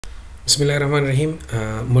بسم الله الرحمن الرحیم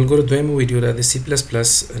ملګرو دویمه ویډیو ده د سی پلس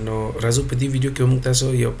پلس نو راځو په دې ویډیو کې موږ تاسو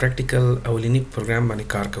یو پریکټیکل اولینی پروګرام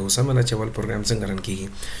باندې کار کوو سم ده چې اول پروګرام څنګه رن کیږي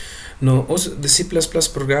نو اوس د سی پلس پلس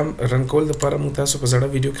پروګرام رن کول لپاره موږ تاسو په زړه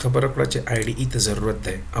ویډیو کې خبره کړه چې آی ډی ای ته ضرورت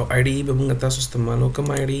ده او آی ډی ای به موږ تاسو استعمالو کوم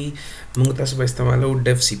آی ډی ای موږ تاسو به استعمالو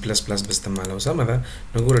ډیف سی پلس پلس به استعمالو سم ده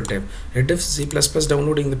نو ګوره ډیف سی پلس پلس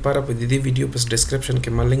ډاونلوډینګ لپاره په دې ویډیو په ډسکرپشن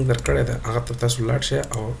کې ما لینک درکړی ده هغه ته تاسو لاړ شئ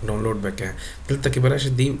او ډاونلوډ وکړئ دلته کې به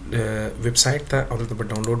راشئ دې ویب سایټ ته او دلته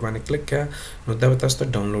په ډاونلوډ باندې کلیک کړئ نو دا به تاسو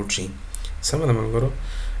ته ډاونلوډ شي سم ده ملګرو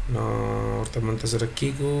نو ورته منتظره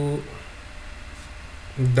کیږو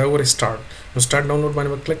دا ور سٹارټ نو سٹارټ ډاونلوډ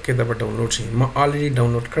باندې کلیک کړئ دا به ډاونلوډ شي ما الریډي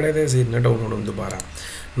ډاونلوډ کړی دی زه نه ډاونلوډوم دوباره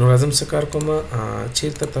نو راځم څه کار کوم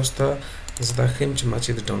چیرته تاسو ته زه دا ښیم چې ما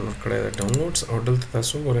چې ډاونلوډ کړی دی ډاونلوډز او دلته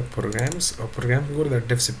تاسو ګورئ پروګرامز او پروګرام ګورئ دا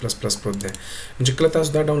ډیف سی پلس پلس پروت دی چې کله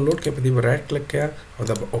تاسو دا ډاونلوډ کړئ په دې به رایټ کلیک کړئ او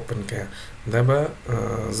دا به اوپن کړئ دا به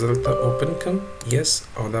زه دلته اوپن کړم یس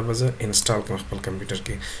او دا به زه انسټال کړم خپل کمپیوټر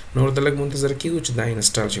کې نو ورته لږ منتظر کیږو چې دا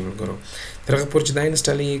انسټال شي ملګرو تر هغه پورې چې دا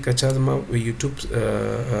انسټالېږي که چا زما یوټیوب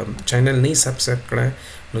چینل نه سبسکرایب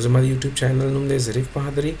کړی نو زما د یوټیوب چینل نوم دی ظریف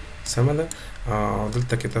بهادري سمه ده او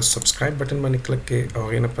دلته کې تاسو سبسکرایب بټن باندې کلیک کړئ او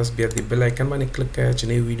هغې نه پس بیا د بیل آیکن باندې کلیک کړئ چې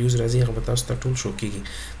نوي ویډیوز راځي هغه به تاسو ته ټول شو کېږي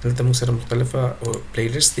دلته موږ سره مختلفه پلی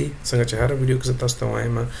لیسټ دي څنګه چې هره ویډیو کې زه تاسو ته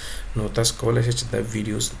وایم نو تاسو کولی شئ چې دا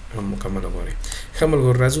ویډیوز مکمل وګورئ ښه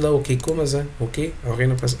ملګرو راځو دا اوکې کوم زه اوکې او هغې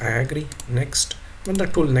نه پس آی اګري نیکسټ دا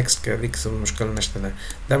ټول نیکسټ کوي دې کې څه مشکل نشته ده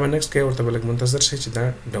دا به نیکسټ کوي ورته به لږ منتظر شئ چې دا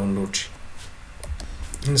ډاونلوډ شي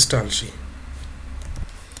انسټال شي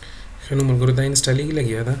ښه نو ملګرو دا انسټالېږي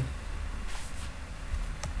لګیا ده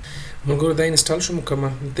ملګرو دا انسټال شو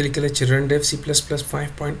مکمل دلته لیکلی چې رن ډیف سی پلس پلس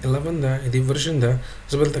 5.11 ده دې ورژن ده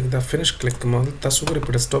زه به دلته دا فینش کلیک کوم تاسو ګورئ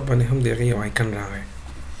په ډیسکټاپ باندې هم د هغې یو آیکن راغی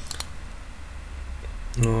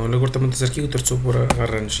نو لږ ورته منتظر کېږو تر څو پوره هغه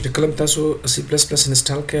رن شي چې کله هم تاسو سی پلس پلس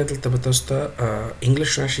انسټال کړئ دلته به تاسو ته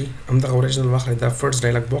انګلیش راشي همدغه اوریجنل واخلئ دا فرست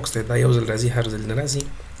ډایلاګ باکس دی دا یو ځل راځي هر ځل نه راځي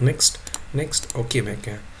نیکسټ اوکې به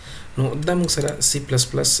کړئ نو دا موږ سره سی پلس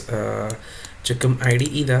پلس چې کوم آی ډي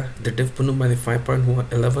ای ده د ډیف په نوم باندې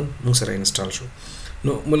 5.11 موږ سره انسټال شو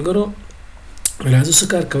نو ملګرو راځو څه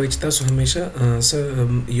کار کوئ چې تاسو همیشه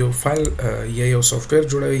یو فایل یا یو سافټویر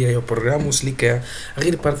جوړوئ یا یو پروګرام اوس لیکئ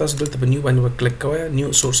هغې لپاره تاسو دلته په نیو باندې به کلیک کوئ نیو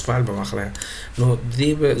سورس فایل به واخلئ نو دې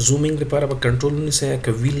به زومینګ لپاره به کنټرول ونیسئ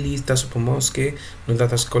که ویل تاسو په ماوس کې نو دا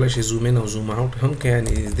تاسو کولی شئ زوم ان او زوم آوټ هم کوئ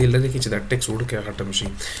یعنې دې لرې کې چې دا ټیکس وړوکی هغه ټم شي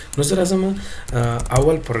نو زه راځم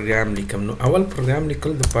اول پروګرام لیکم نو اول پروګرام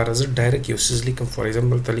لیکلو دپاره زه ډایرکټ یو څیز لیکم فار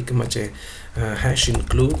ایگزامپل ته لیکم چې هیش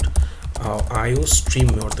انکلود او آیو سټریم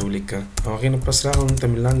مې ورته ولیکه او هغې نه پس راغلم ته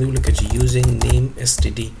مې لاندې ولیکه چې یوزینګ نیم اس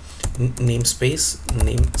ټي ډي نیم سپیس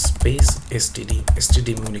اس ټي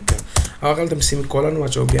ډي مې ولیکه او هغه هلته مې سیمی کولن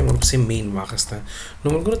واچو بیا مې ورپسې مین واخیسته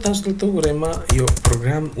نو ملګرو تاسو دلته وګورئ ما یو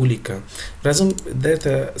پروګرام ولیکه راځم دې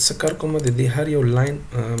ته څه کار کوم د دې هر یو لاین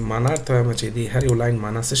معنا ته وایم چې دې هر یو لاین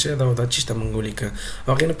معنا څه شی ده او دا چی ته موږ ولیکه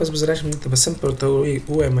او هغې نه پس به زه راشم دلته به سمپل ورته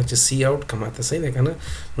ووایم چې سی آوټ که ماته صحیح دی که نه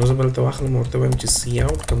نو زه به دلته واخلم ورته وایم چې سی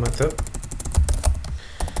آوټ که ماته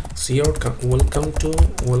see out welcome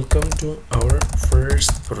to our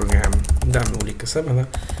first program دا مې ولیکه سمه ده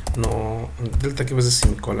نو دلته کې به زه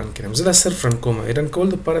سیمی کولن کړم زه دا صرف رن کوم رن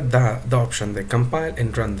کول دپاره دا آپشن دی کمپایل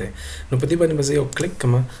اینډ رن دی نو په دې باندې به زه یو کلیک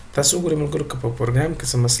کوم تاسو وګورئ ملګرو که په پروګرام کې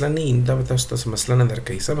څه مسله نه وي دا به تاسو ته څه مسله نه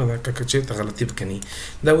درکوي سمه ده که چېرته غلطي به کني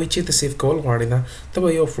دا وایي چېرته سیف کول غواړئ دا ته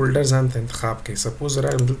به یو فولډر ځان ته انتخاب کوئ سپوز زه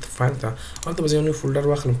راغلم دلته فایل ته هلته به زه یو نیو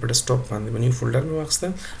فولډر واخلم په ډیسکټاپ باندې به نیو فولډر مې واخیسته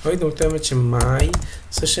او هغې ته ورته وایم چې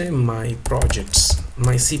څه شی my projects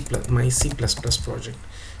my C++ project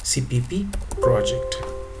CPP project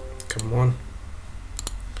come on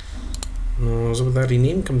نو زه به دا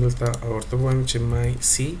رینیم کوم دلته او ورته وایم چې my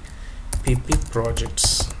CPP projects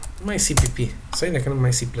my CPP صحیح ده که نه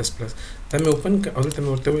my C++ دا مې اوپن کړه او دلته مې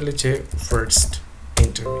ورته ویل چې first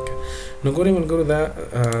انټر مې کړه نو ګورئ ملګرو دا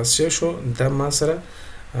څه شو دا ما سره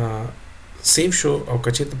سیو شو او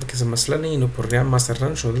که چېرته پکې څه مسله نه وي نو پروګرام ما سره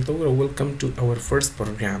رن شو دلته وګوره ویلکم ټو اور فرست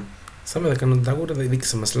پروګرام سمه ده که نو دا ګوره د دې کې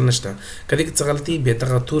څه مسله نشته که دې کې څه غلطي بیا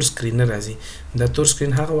دغه تور سکرین نه راځي دا تور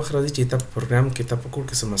سکرین هغه وخت راځي چې ته په پروګرام کې ته په کوډ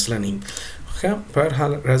کې څه مسله نه وي ښه په هر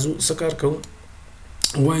حال راځو څه کار کوو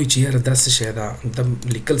وایو چې یاره دا څه شی ده دا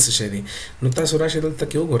لیکل څه شی دی نو تاسو راشئ دلته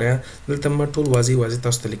کې وګورئ دلته ما ټول واضح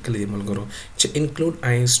تاسو ته لیکلی دي ملګرو چې انکلود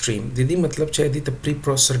آی سټریم د دې مطلب چې دې ته پری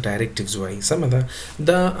پروسسر ډایرکټیوز وایي سمه ده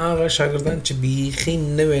دا هغه شاګردان چې بیخي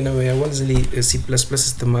نوی اول ځلې سی پلس پلس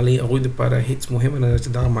استعمالوي هغوی دپاره هېڅ مهمه نه ده چې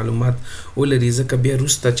دغه معلومات ولري ځکه بیا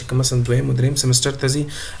وروسته چې که مثلا دویم و دریم سمسټر ته ځي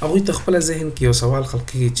هغوی ته خپله ذهن کې یو سوال خلق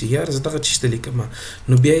کېږي چې یاره زه دغه چیز ته لیکم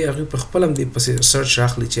نو بیا یې هغوی په خپله هم دې پسې سرچ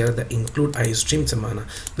راخلي چې یاره د انکلود آی سټریم څه معنا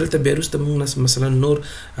نه دلته بیا وروسته موږ مثلا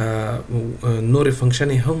نور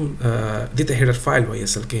فنکشن هم دې ته هیډر فایل وایي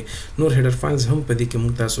اصل کې نور هیډر فایلز هم په دې کې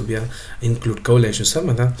موږ تاسو بیا انکلود کولی شو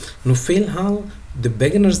سمه ده نو فیل حال د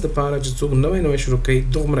بیګنرز دپاره چې څوک نوی شروع کوي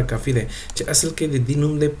دومره کافي دی چې اصل کې د دې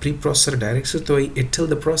نوم دی پری پروسیسر ډایرکټر ته وایي it tell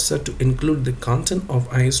the processor to include the content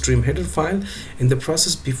of iostream header file in the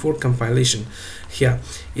process before compilation یا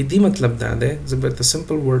دې مطلب دا دی زه به ته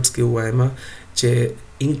سمپل ورډز کې ووایم چې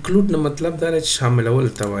انکلود نه مطلب دا چې شاملول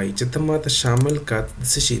ته وایي چې ته ماته شامل کا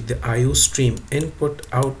څه شي د آیو سټریم انپوټ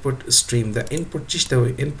آوټپوټ سټریم د انپوټ چې ته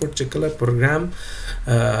وایي انپوټ چې کله پروګرام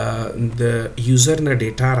د یوزر نه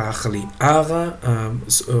ډیټا راخلي هغه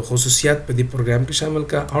خصوصیات په دې پروګرام کې شامل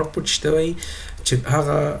کا آوټپوټ چې ته وایي چې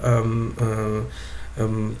هغه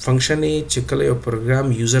فنکشن چې کله یو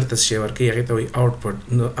پروګرام یوزر ته شی ورکوي هغې ته وایي آوټپوټ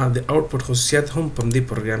نو د آوټپوټ خصوصیات هم په دې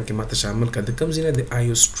پروګرام کې ماته شامل کا د کوم ځای نه د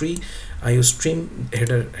آیو سټریم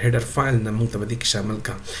هیډر فایل نه موږ ته به دې کې شامل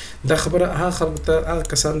کا دا خبره هغه خلکو ته هغه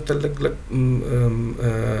کسانو ته لږ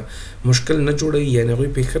مشکل نه جوړوي یعنې هغوی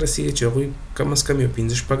پې ښه رسېږي چې هغوی کم از کم یو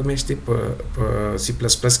 5-6 میاشتې په سی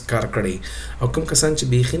پلس پلس کار کړی او کوم کسان چې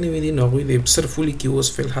بیخي نوي دي نو هغوی د صرف ولیکي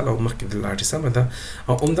اوس فی الحال او مخکې د لاړ شي سمه ده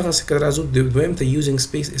او همدغسې که راځو د دویم ته using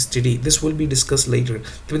space std this will be discussed later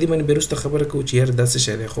ته به دې باندې بیا وروسته خبره کوو چې یاره دا څه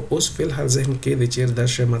شی دی خو اوس فی الحال ذهن کې دی چې یاره دا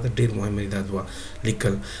شی ماته ډېر مهم دی دا دوه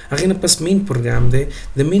لیکل هغې نه پس مین پروګرام دی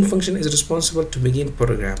د مین فنکشن از responsible to begin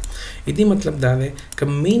program دې مطلب دا دی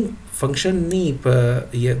که مین فنکشن نه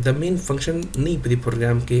په د مین فنکشن نه په دې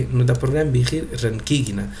پروګرام کې نو دا پروګرام بیخي رن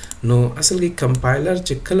کیږي نه نو اصل کې کمپایلر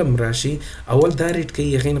چې کلم راشي اول دا ریډ کوي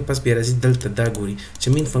هغې نه پس بیا راځي دلته دا ګوري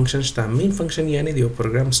چې مین فنکشن شته مین فنکشن یعنی د یو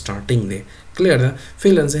پروګرام سټارټینګ دی کلیر ده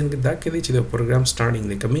فعلا ذهن کې دا کې دی چې د پروګرام سټارټینګ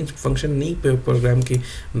دی که مین فنکشن نه په پروګرام کې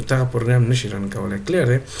نو تا پروګرام نشي رن کولی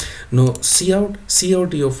کلیر دی نو سی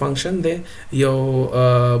اوټ یو فنکشن دی یو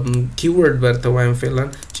کیورډ ورته وایم فعلا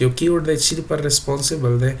چې یو کیورډ دی چې لپاره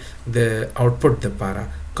ریسپانسیبل دی د آوټپوټ دپاره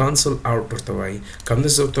console out ورته وایي کوم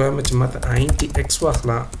داسې ورته وایم چې ماته int x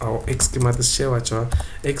واخله او x کې ماته څه واچوه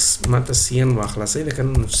x ماته cn واخله صحیح ده که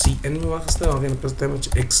نه نو cn مې واخیسته او هغې نه پس وایم چې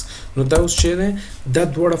x نو دا اوس چې دی دا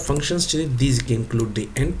دواړه فنکشنز چې دي دیز کې انکلود دي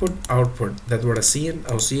input output دا دواړه cn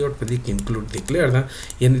او cout په دې کې انکلود دي کلیر ده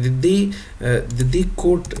یعنې د دې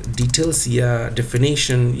کوډ ډیټیلز یا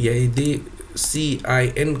ډیفینیشن یا د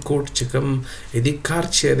CIN کوډ چې کوم دې کار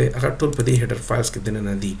چې دی هغه ټول په دې هیډر فایلز کې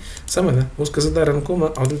دننه دي سمه ده اوس که زه دا رن کوم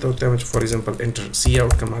او دلته ورته وایم چې فار ایگزامپل انټر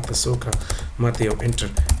cout که ماته څه وکړه ماته یو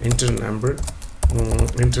انټر نمبر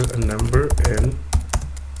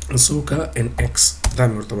ان څه وکړه ان x دا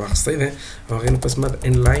مې ورته واخیستی دی او هغې نه پس ماته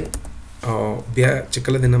ان لاین او بیا چې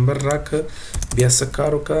کله د نمبر راکړه بیا څه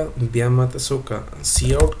کار وکړه بیا ماته څه وکړه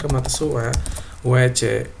cout که ماته څه ووایه چې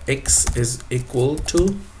x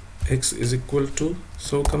is equal to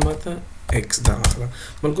so کماته x دا واخله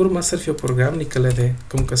ملګرو ما صرف یو پروګرام لیکلی دی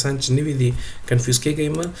کوم کسان چې نوي دي کنفیوز کېږئ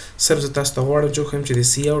مه صرف زه تاسو ته غواړم چې وښیم چې د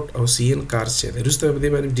cout او cn کار څه دی وروسته به په دې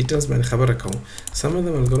باندې ډیټیلز باندې خبره کوو سمه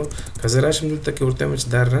ده ملګرو که زه راشم دلته کې ورته وایم چې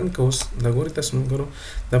دا رن که اوس دا ګورئ تاسو ملګرو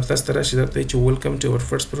دا به تاسو ته راشي دا ورته وایي چې ویلکم ټو اور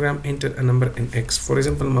فرست پروګرام انټر ا نمبر ان x فار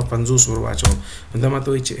ایگزامپل ما 50 ور واچوم نو دا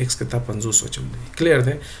ماته وایي چې x که تا 50 واچوم کلیر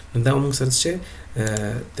دی نو دا موږ سره چې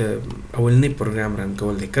د اولنی پروګرام رن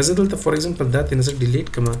کول دی که زه دلته فار ایگزامپل دا ترې نه زه ډیلیټ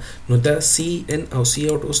کړم نو دا cn او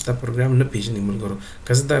cout اوس دا پروګرام نه پیژني ملګرو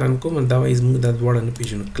که زه دا رن کوم دا وایي زموږ دا دواړه نه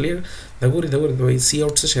پیژنو کلیر دا ګورئ دا وایي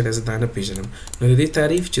cout څه شی دی زه دا نه پیژنم نو د دې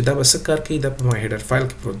تعریف چې دا به څه کار کوي دا په ما هیډر فایل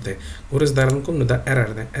کې پروت دی ګوره زه دا رن کوم نو دا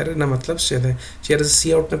ایرر دی ایرر نه مطلب څه دی چې یاره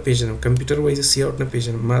زه cout نه پیژنم کمپیوټر وایي زه cout نه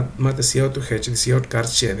پیژنم ما ته cout وښیه چې د cout کار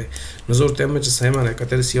څه دی نو زه ورته وایم چې سیمانه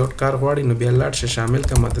که ته د cout کار غواړې نو بیا لاړ شه شامل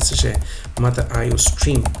که ماته څه شی ماته آیو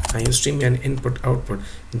سټریم یعنې انپوټ آوټپوټ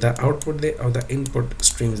دا آوټپوټ دی او دا انپوټ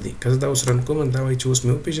سټریمز دي که زه دا اوس رن کوم دا وایي چې اوس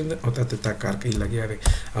مې وپېژنده او تا ته تا کار کوي لګیا دی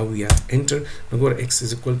او یا انټر نو ګوره x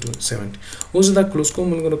is equal to 70 اوس دا کلوز کوم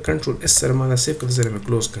ملګرو کنټرول اس سره ما دا سیف کړه زه مې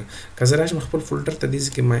کلوز کړه که زه راشم خپل فولډر ته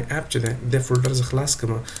دې کې مای اپ چې دی د فولډر زه خلاص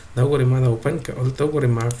کړم دا وګورئ ما دا اوپن کړه او دلته وګورئ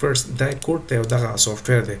ما فرست دا کوډ دی او دغه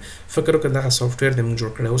سافټویر دی فکر وکړه دغه سافټویر دی موږ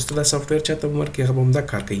جوړ کړی اوس ته دا سافټویر چاته به ورکړي هغه به همدا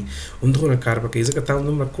کار کوي همدغونه کار به کوي ځکه تا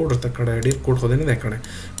همدومره کوډ ورته کړی ډېر کوډ خو دی نه دی کړی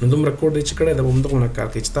نو دومره کوډ دی چې کړی دا به همدغونه کار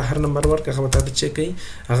کوي چې تا هر نمبر ورکړه هغه به تا ته چیک کوي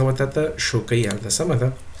هغه به تا ته شو کوي هلته سمه ده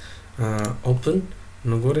اوپن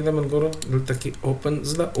نو ګورئ دا ملګرو دلته کې اوپن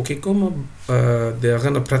زه دا اوکې کوم د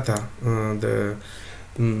هغه نه پرته د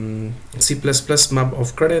سی پلس پلس ما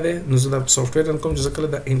آف کړی دی نو زه دا سافټویر رن کوم چې زه کله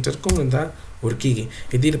دا انټر کوم نو دا ورکېږي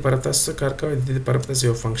د دې لپاره تاسو څه کار کوئ د دې لپاره تاسو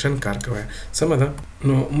یو فنکشن کار کوئ سمه ده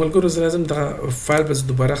نو ملګرو زه راځم دغه فایل به زه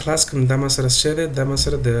دوباره خلاص کړم دا ما سره څه دی دا ما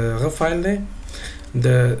سره د هغه فایل دی د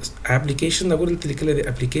اپلیکیشن دا ګورئ دلته لیکلی دی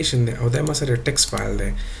اپلیکیشن دی او دا ما سره ټکس فایل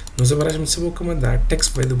دی نو زه به راشم څه به وکړم دا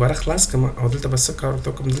ټکسټ به دوباره خلاص کړم او دلته به څه کار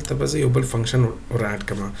ورته وکړم دلته به زه یو بل فنکشن ور اډ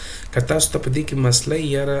کړم که تاسو ته په دې کې مسله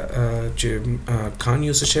یاره چې کان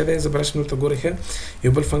یو څه شی دی زه به راشم دلته ګورئ ښه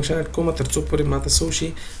یو بل فنکشن اډ کوم تر څو پورې ماته څه وشي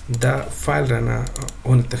دا فایل رانه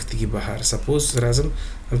ونه تښتېږي بهر سپوز راځم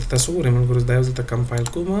دلته تاسو وګورئ ملګرو دا یو دلته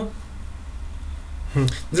کمپایل کوم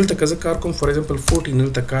دلته که زه کار کوم فور ایگزامپل 14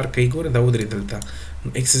 دلته کار کوي ګوره دا ودرې دلته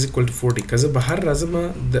x is equal to 40 که زه بهر راځم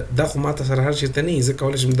دا خو ماته سره هر چېرته نه وي زه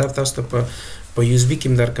کولی شم دا تاسو ته په یو اس بي کې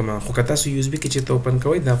هم درکړم خو که تاسو یو اس بي کې چېرته اوپن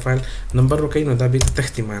کوئ دا فایل نمبر ورکوي نو دا بېرته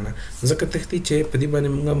تښتي مانه ځکه تښتي چې په دې باندې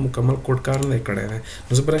موږ مکمل کوډ کار نه دی کړی دی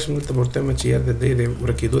نو زه به راشم دلته به ورته وایم چې یار د دې د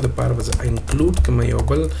ورکېدو دپاره به زه انکلوډ کړم یو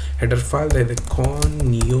بل هیډر فایل دی د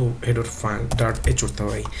کونیو هیډر فایل ډاټ ایچ ورته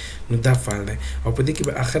وایي نو دا فایل دی او په دې کې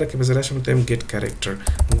به اخره کې به زه راشم ورته وایم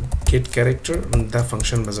ګیټ کیریکټر دا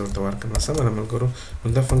فنکشن به زه ورته ورکړم سمه ده ملګرو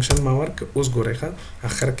نو دا فنکشن ما ورکړه اوس ګورئ ښه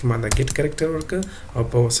اخره کې ما دا ګیټ کیریکټر ورکړه او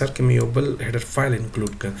په سر کې مې یو بل هیډر فایل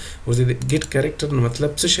انکلوډ کړه اوس د ګیټ کیریکټر نو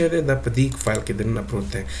مطلب څه شی دی دا په دې فایل کې دننه پروت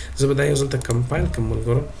دی زه به دا یو ځل ته کمپایل کړم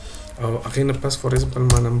ملګرو او هغې نه پس فور ایگزامپل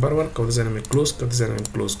ما نمبر ورکړه او د ځای نه مې کلوز کړه د ځای نه مې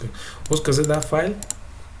کلوز کړه اوس که زه دا فایل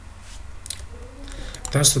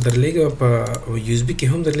تاسو درلېږم په یو اس بي کې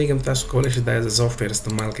هم درلېږم تاسو کولی شئ دا ایز سافټویر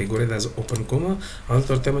استعمال کړئ ګورئ دا زه اوپن کوم او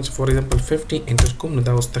دلته ورته وایم چې فور ایگزامپل 50 انټر کوم نو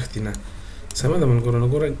دا اوس تښتي نه سمه ده ملګرو نو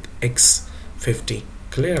ګوره x 50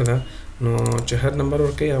 کلیر ده نو چې هر نمبر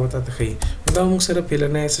ورکوي هغه تا ته ښیي دا موږ سره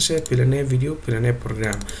پیلنی څه شی پیلنی ویډیو پیلنی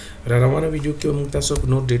پروګرام را روانه ویډیو کې موږ تاسو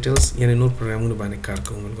نور ډیټیلز یعنې نور پروګرامونه باندې کار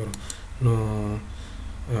کوو ملګرو نو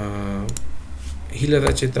هیله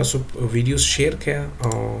ده چې تاسو ویډیوز شیر کړئ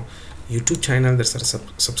او یوټیوب چینل در سره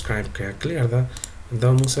سبسکرایب کړئ کلیر ده دا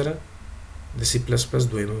موږ سره د C++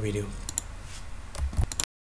 دویمه ویډیو